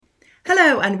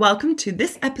Hello and welcome to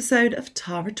this episode of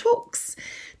Tara Talks.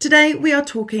 Today we are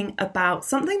talking about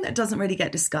something that doesn't really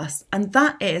get discussed, and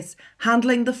that is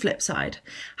handling the flip side.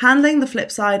 Handling the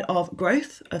flip side of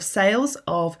growth, of sales,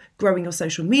 of growing your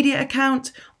social media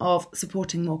account, of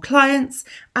supporting more clients,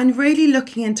 and really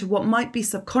looking into what might be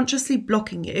subconsciously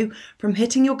blocking you from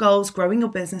hitting your goals, growing your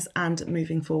business and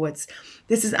moving forwards.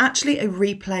 This is actually a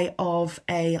replay of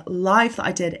a live that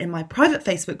I did in my private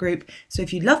Facebook group. So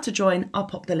if you'd love to join, I'll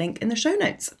pop the link in the show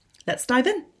notes. Let's dive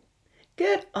in.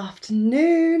 Good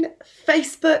afternoon,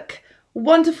 Facebook,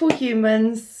 wonderful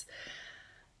humans.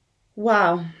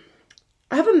 Wow.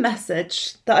 I have a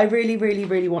message that I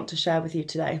really want to share with you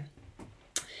today.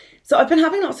 So I've been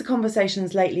having lots of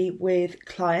conversations lately with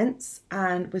clients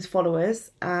and with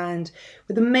followers and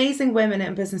with amazing women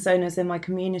and business owners in my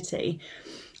community.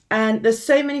 And there's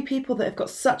so many people that have got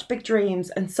such big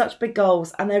dreams and such big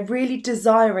goals, and they're really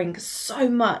desiring so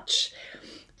much.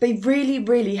 They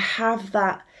really have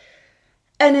that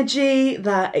energy,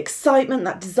 that excitement,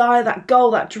 that desire, that goal,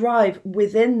 that drive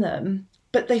within them,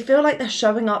 but they feel like they're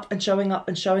showing up, and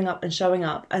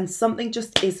something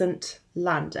just isn't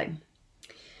landing.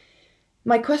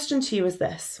 My question to you is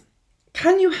this: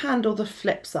 can you handle the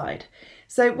flip side?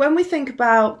 So when we think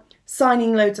about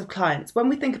signing loads of clients, when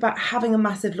we think about having a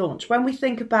massive launch, when we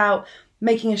think about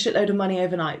making a shitload of money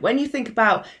overnight, when you think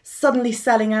about suddenly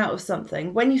selling out of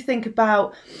something, when you think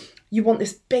about you want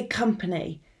this big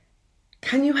company,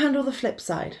 can you handle the flip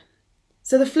side?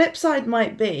 So the flip side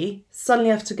might be suddenly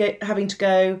having to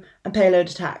go and pay a load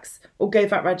of tax or go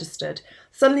VAT registered.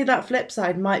 Suddenly that flip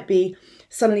side might be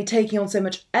suddenly taking on so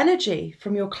much energy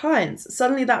from your clients.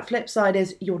 Suddenly that flip side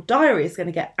is your diary is going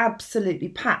to get absolutely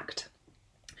packed.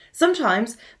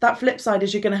 Sometimes that flip side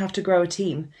is you're going to have to grow a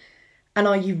team. And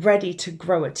are you ready to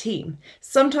grow a team?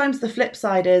 Sometimes the flip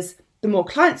side is the more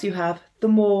clients you have, the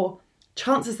more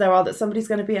chances there are that somebody's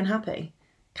going to be unhappy.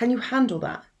 Can you handle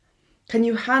that? Can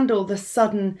you handle the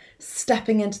sudden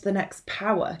stepping into the next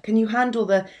power? Can you handle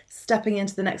the stepping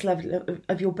into the next level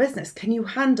of your business? Can you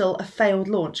handle a failed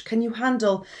launch? Can you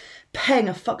handle paying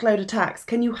a fuckload of tax?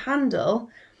 Can you handle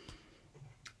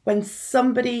when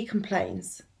somebody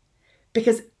complains?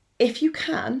 Because if you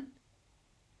can,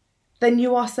 then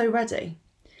you are so ready.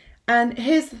 And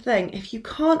here's the thing: if you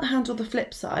can't handle the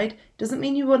flip side, doesn't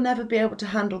mean you will never be able to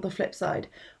handle the flip side.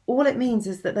 All it means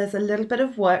is that there's a little bit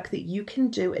of work that you can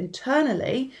do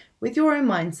internally with your own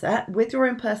mindset, with your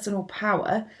own personal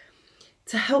power,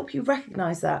 to help you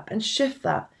recognize that and shift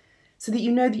that so that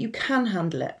you know that you can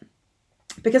handle it.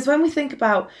 Because when we think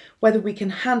about whether we can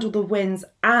handle the wins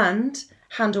and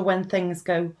handle when things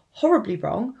go horribly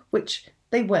wrong, which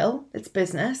they will, it's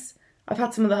business. I've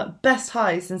had some of the best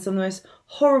highs and some of the most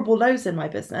horrible lows in my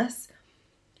business.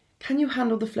 Can you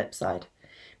handle the flip side?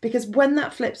 Because when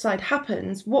that flip side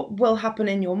happens, what will happen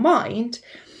in your mind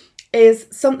is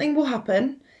something will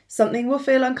happen, something will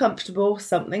feel uncomfortable,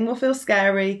 something will feel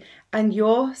scary, and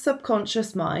your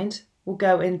subconscious mind will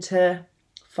go into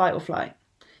fight or flight.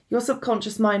 Your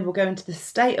subconscious mind will go into the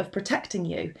state of protecting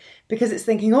you because it's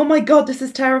thinking, oh my God, this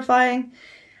is terrifying.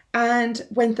 And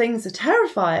when things are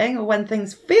terrifying, or when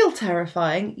things feel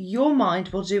terrifying, your mind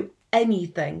will do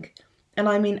anything, and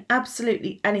I mean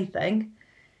absolutely anything,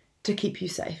 to keep you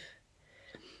safe.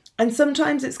 And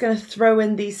sometimes it's going to throw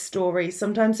in these stories.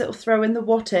 Sometimes it'll throw in the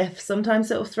what if.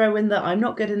 Sometimes it'll throw in the I'm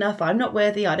not good enough, I'm not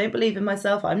worthy, I don't believe in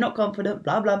myself, I'm not confident,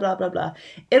 blah, blah, blah, blah, blah.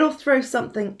 It'll throw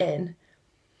something in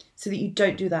so that you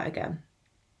don't do that again.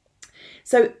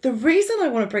 So the reason I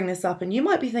want to bring this up, and you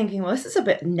might be thinking, well, this is a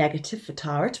bit negative for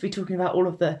Tara to be talking about all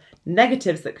of the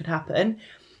negatives that could happen.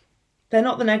 They're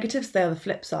not the negatives, they're the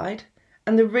flip side.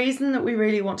 And the reason that we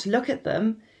really want to look at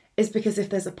them is because if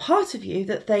there's a part of you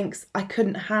that thinks I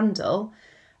couldn't handle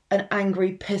an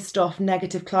angry, pissed off,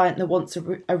 negative client that wants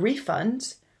a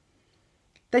refund,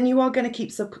 then you are going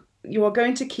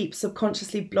to keep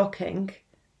subconsciously blocking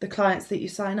the clients that you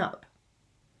sign up.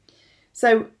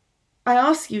 So I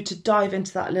ask you to dive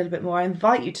into that a little bit more. I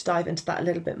invite you to dive into that a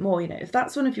little bit more. If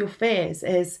that's one of your fears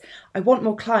is, I want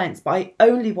more clients, but I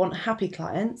only want happy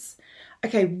clients.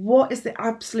 Okay, what is the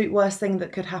absolute worst thing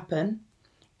that could happen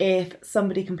if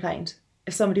somebody complained,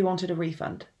 if somebody wanted a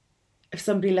refund, if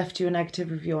somebody left you a negative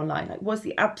review online? Like, what's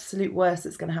the absolute worst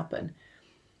that's going to happen?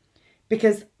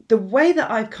 Because the way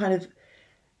that I've kind of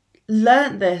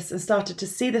learned this and started to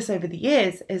see this over the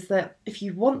years is that if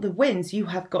you want the wins, you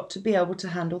have got to be able to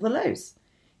handle the lows.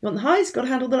 You want the highs, you've got to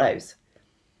handle the lows.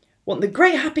 Want the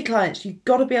great happy clients, you've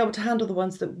got to be able to handle the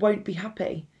ones that won't be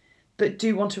happy, that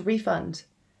do want a refund.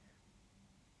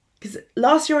 Because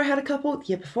last year I had a couple, the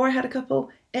year before I had a couple,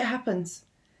 it happens.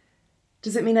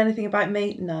 Does it mean anything about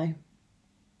me? No.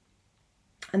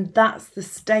 And that's the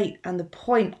state and the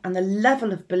point and the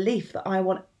level of belief that I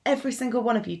want every single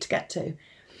one of you to get to,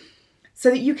 so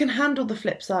that you can handle the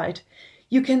flip side.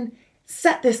 You can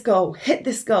set this goal, hit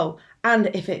this goal, and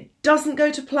if it doesn't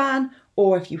go to plan,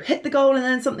 or if you hit the goal and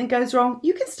then something goes wrong,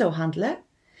 you can still handle it.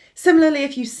 Similarly,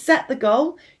 if you set the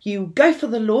goal, you go for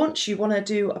the launch, you want to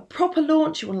do a proper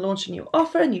launch, you want to launch a new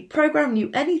offer, a new program, new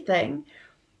anything,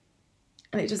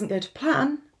 and it doesn't go to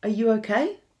plan, are you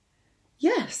okay?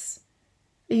 Yes.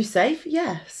 Are you safe?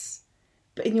 Yes.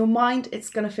 But in your mind, it's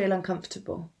going to feel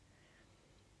uncomfortable.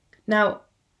 Now,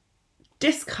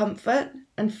 discomfort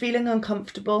and feeling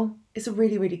uncomfortable is a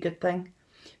really, really good thing,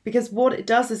 because what it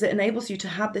does is it enables you to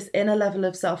have this inner level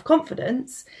of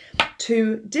self-confidence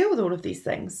to deal with all of these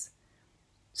things.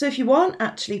 So if you aren't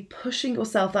actually pushing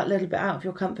yourself that little bit out of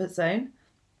your comfort zone,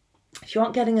 if you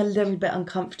aren't getting a little bit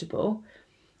uncomfortable,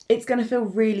 it's going to feel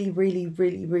really, really,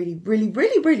 really, really, really,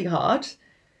 really, really hard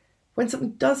when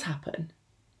something does happen.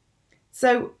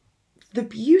 So the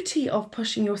beauty of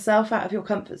pushing yourself out of your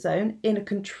comfort zone in a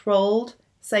controlled,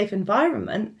 safe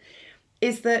environment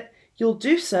is that you'll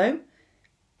do so,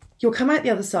 you'll come out the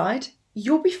other side,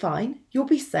 you'll be fine, you'll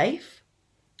be safe,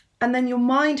 and then your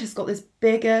mind has got this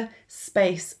bigger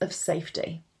space of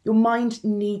safety. Your mind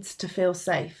needs to feel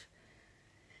safe.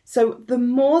 So the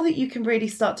more that you can really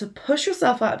start to push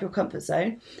yourself out of your comfort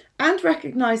zone and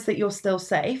recognise that you're still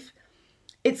safe,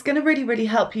 it's going to really, really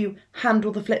help you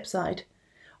handle the flip side.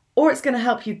 Or it's going to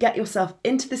help you get yourself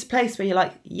into this place where you're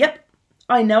like, yep,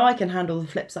 I know I can handle the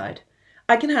flip side.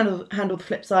 I can handle the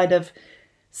flip side of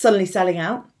suddenly selling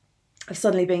out, of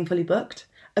suddenly being fully booked,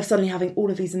 of suddenly having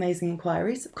all of these amazing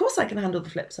inquiries. Of course I can handle the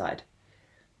flip side.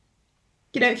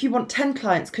 You know, if you want 10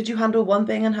 clients, could you handle one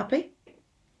being unhappy?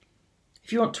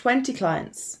 If you want 20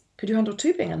 clients, could you handle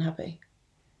 2 being unhappy?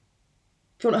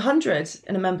 If you want 100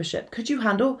 in a membership, could you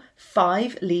handle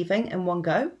 5 leaving in one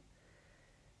go?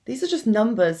 These are just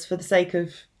numbers for the sake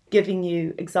of giving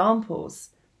you examples.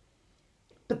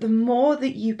 But the more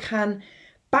that you can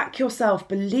back yourself,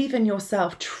 believe in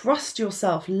yourself, trust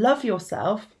yourself, love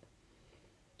yourself,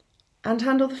 and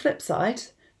handle the flip side,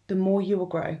 the more you will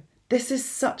grow. This is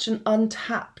such an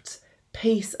untapped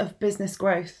piece of business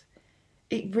growth.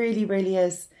 It really, really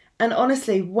is. And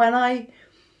honestly, when I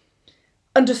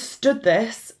understood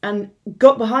this and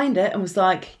got behind it and was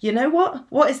like, you know what?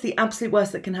 What is the absolute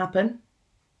worst that can happen?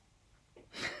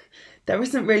 There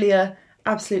isn't really a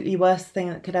absolutely worst thing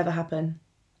that could ever happen.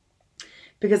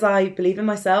 Because I believe in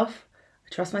myself,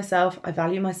 I trust myself, I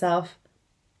value myself,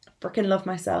 I freaking love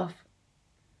myself.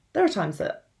 There are times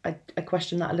that I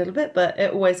question that a little bit, but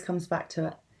it always comes back to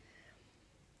it.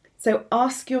 So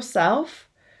ask yourself,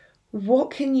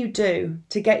 what can you do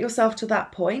to get yourself to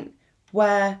that point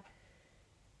where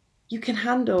you can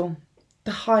handle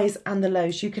the highs and the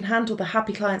lows? You can handle the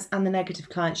happy clients and the negative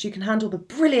clients. You can handle the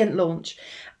brilliant launch.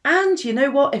 And you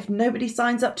know what? If nobody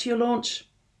signs up to your launch,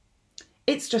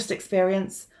 it's just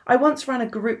experience. I once ran a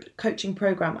group coaching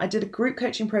program. I did a group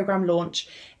coaching program launch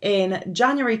in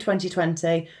January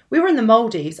 2020. We were in the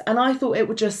Maldives and I thought it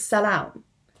would just sell out.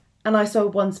 And I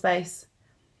sold 1 space.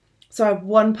 So I had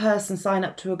 1 person sign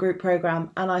up to a group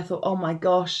program and I thought, oh my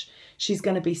gosh, she's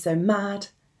going to be so mad.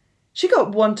 She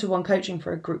got 1-to-1 coaching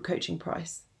for a group coaching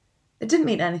price. It didn't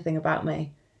mean anything about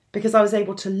me because I was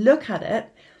able to look at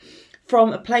it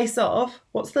from a place of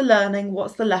what's the learning,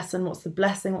 what's the lesson, what's the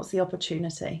blessing, what's the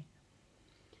opportunity.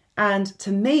 And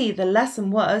to me, the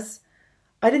lesson was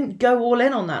I didn't go all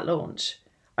in on that launch.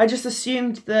 I just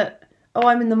assumed that, oh,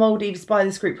 I'm in the Maldives, buy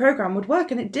this group program would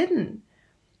work, and it didn't.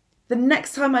 The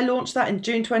next time I launched that in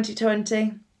June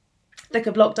 2020, thick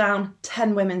of lockdown,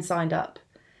 10 women signed up.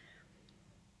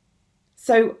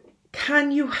 So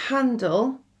can you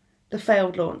handle the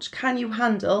failed launch? Can you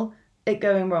handle it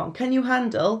going wrong? Can you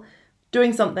handle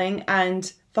doing something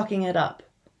and fucking it up?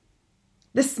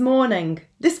 This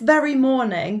very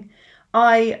morning,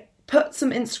 I put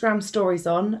some Instagram stories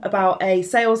on about a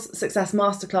sales success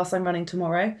masterclass I'm running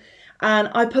tomorrow, and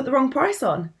I put the wrong price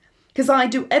on because I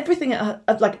do everything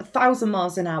at like 1,000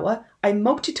 miles an hour. I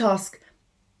multitask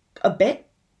a bit,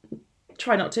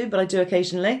 try not to, but I do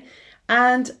occasionally,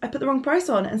 and I put the wrong price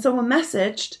on, and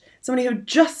somebody who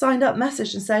just signed up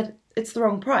messaged and said it's the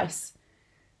wrong price.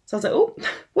 So I was like, oh,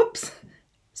 whoops,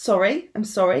 I'm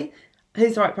sorry.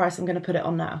 Here's the right price, I'm going to put it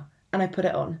on now. And I put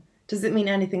it on. Does it mean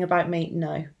anything about me?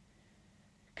 No.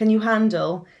 Can you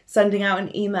handle sending out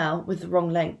an email with the wrong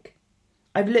link?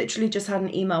 I've literally just had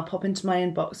an email pop into my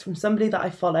inbox from somebody that I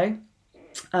follow.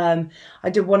 I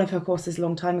did one of her courses a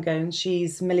long time ago and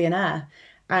she's a millionaire.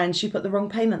 And she put the wrong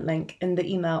payment link in the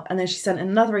email. And then she sent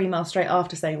another email straight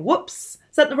after saying, whoops,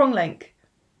 sent the wrong link.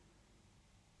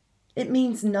 It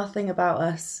means nothing about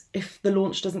us if the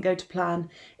launch doesn't go to plan,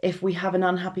 if we have an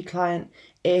unhappy client,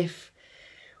 if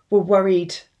we're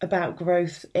worried about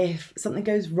growth, if something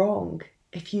goes wrong,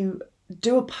 if you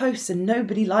do a post and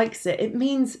nobody likes it. It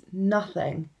means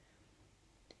nothing.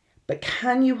 But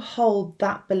can you hold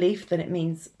that belief that it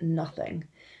means nothing?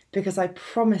 Because I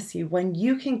promise you, when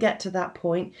you can get to that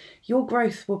point, your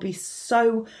growth will be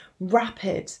so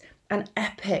rapid and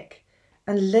epic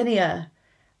and linear,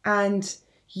 and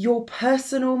your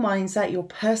personal mindset, your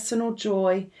personal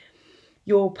joy,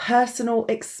 your personal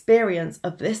experience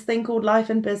of this thing called life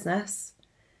and business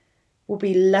will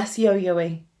be less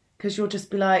yo-yo-y, because you'll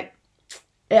just be like,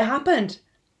 it happened.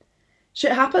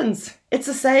 Shit happens. It's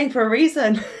a saying for a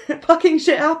reason. Fucking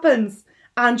shit happens.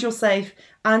 And you're safe,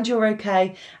 and you're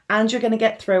okay, and you're going to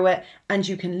get through it, and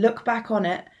you can look back on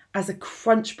it as a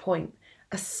crunch point,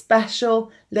 a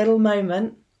special little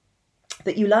moment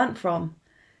that you learnt from.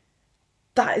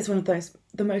 That is one of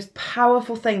the most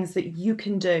powerful things that you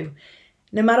can do.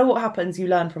 No matter what happens, you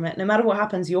learn from it. No matter what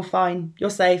happens, you're fine, you're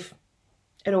safe.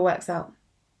 It all works out.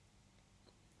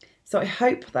 So I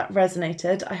hope that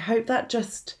resonated. I hope that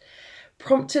just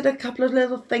prompted a couple of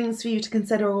little things for you to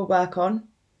consider or work on.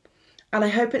 And I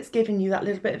hope it's given you that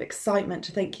little bit of excitement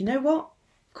to think, you know what?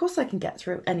 Of course I can get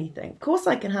through anything. Of course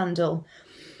I can handle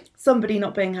somebody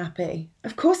not being happy.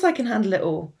 Of course I can handle it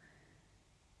all.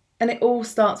 And it all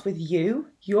starts with you,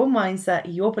 your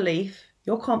mindset, your belief,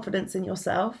 your confidence in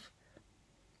yourself,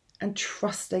 and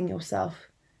trusting yourself.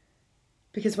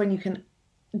 Because when you can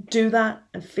do that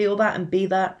and feel that and be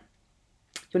that,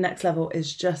 your next level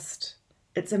is just,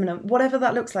 it's imminent. Whatever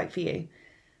that looks like for you,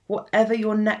 whatever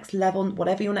your next level,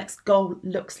 whatever your next goal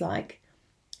looks like,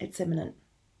 it's imminent.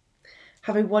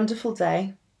 Have a wonderful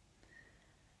day.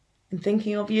 I'm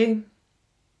thinking of you.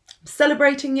 I'm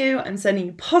celebrating you. I'm sending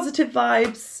you positive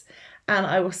vibes. And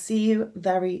I will see you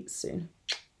very soon.